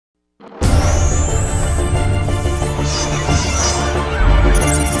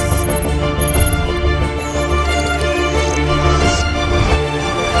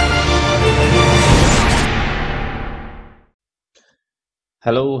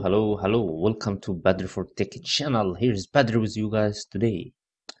Hello. Welcome to Badr for Tech channel. Here's Badr with you guys today.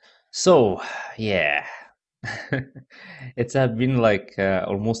 So, yeah, it's been like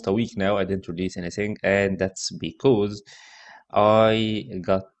almost a week now. I didn't release anything, and that's because I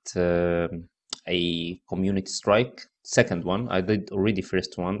got a community strike. Second one, I did already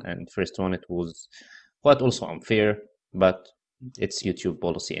first one, and first one it was quite also unfair, but it's YouTube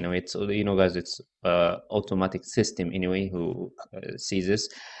policy anyway. It's guys, it's automatic system anyway who sees this.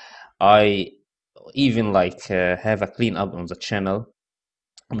 I even have a clean up on the channel.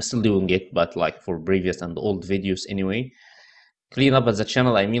 I'm still doing it, but like for previous and old videos anyway. Clean up as a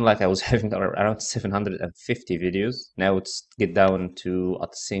channel, I mean, like I was having around 750 videos. Now it's get down to I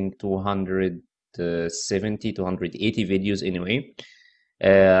think 270, 280 videos anyway.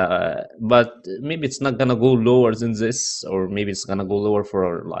 But maybe it's not gonna go lower than this, or maybe it's gonna go lower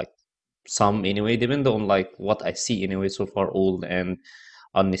for like some anyway, depending on like what I see anyway so far old and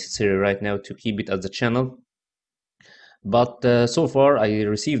unnecessary right now to keep it as a channel. But so far I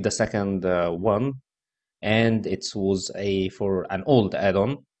received the second one, and it was for an old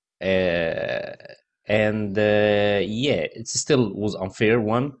add-on, and yeah, it still was unfair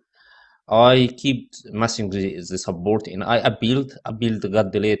one. I keep messing the support, and I appealed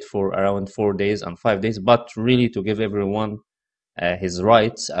got delayed for around 4 days and 5 days, but really to give everyone his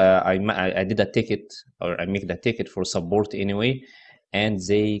rights, I did a ticket, or I make the ticket for support anyway, and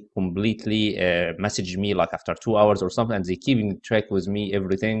they completely messaged me like after 2 hours or something, and they keeping track with me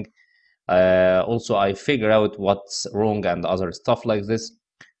everything. Also, I figure out what's wrong and other stuff like this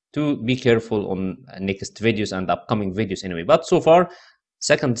to be careful on next videos and upcoming videos anyway. But so far,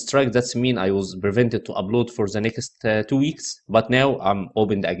 second strike, that's mean I was prevented to upload for the next 2 weeks, but now I'm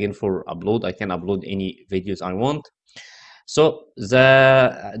opened again for upload. I can upload any videos I want. So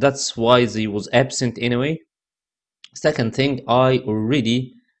that's why they was absent anyway. Second thing, I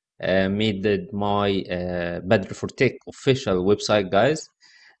already made my Badr for Tech official website, guys.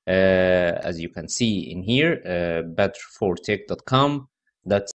 As you can see in here, badr4tech.com.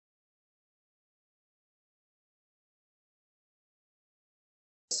 That's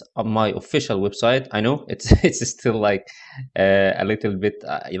my official website. I know it's it's still like a little bit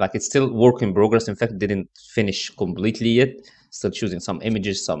like it's still work in progress. In fact, didn't finish completely yet. Still choosing some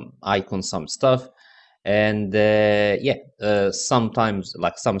images, some icons, some stuff, and yeah, sometimes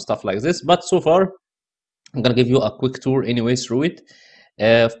like some stuff like this. But so far, I'm gonna give you a quick tour anyway through it.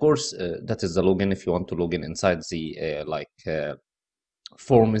 Of course, that is the login if you want to log in inside the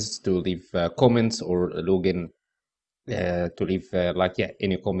forms to leave comments, or login to leave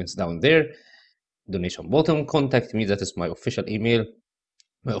any comments down there. Donation button, contact me, that is my official email,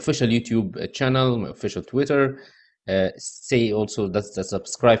 my official YouTube channel, my official Twitter. Say also that's the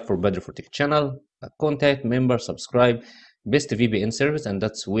subscribe for Badr for Tech channel, contact, member, subscribe, best VPN service, and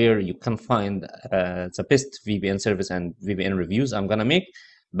that's where you can find the best VPN service and VPN reviews I'm gonna make.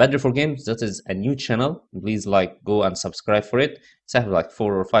 Badr for Games, that is a new channel. Please go and subscribe for it. It's have like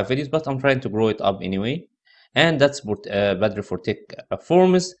 4 or 5 videos, but I'm trying to grow it up anyway. And that's what Badr for Tech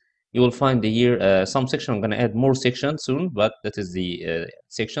forums. You will find here some section. I'm going to add more sections soon, but that is the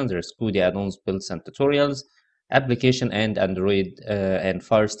section. There's Kodi add-ons, builds, and tutorials, application, and Android and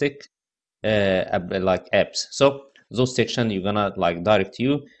Firestick apps. So those sections you're gonna direct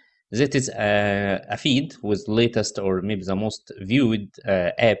you. That is a feed with latest or maybe the most viewed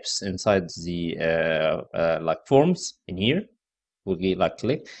apps inside the forms in here. We'll get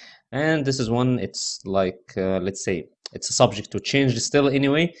click, and this is one. It's let's say it's a subject to change still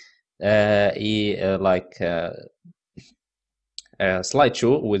anyway.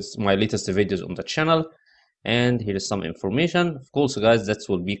 Slideshow with my latest videos on the channel, and here is some information. Of course, guys, that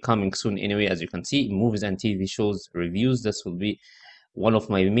will be coming soon anyway. As you can see, movies and TV shows reviews. This will be one of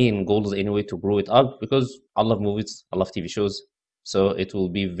my main goals anyway, to grow it up, because I love movies, I love TV shows, so it will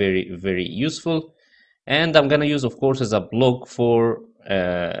be very, very useful. And I'm gonna use, of course, as a blog for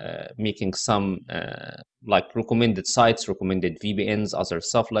making some recommended sites, recommended VPNs, other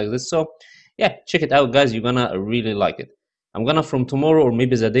stuff like this. So yeah, check it out, guys. You're gonna really like it. I'm gonna, from tomorrow or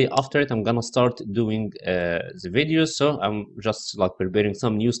maybe the day after it, I'm gonna start doing the videos. So I'm just preparing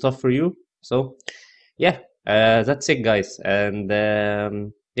some new stuff for you. So yeah, that's it, guys. And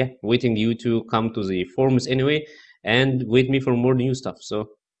yeah, waiting you to come to the forums anyway, and wait me for more new stuff.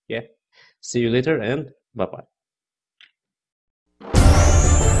 So yeah, see you later, and bye bye.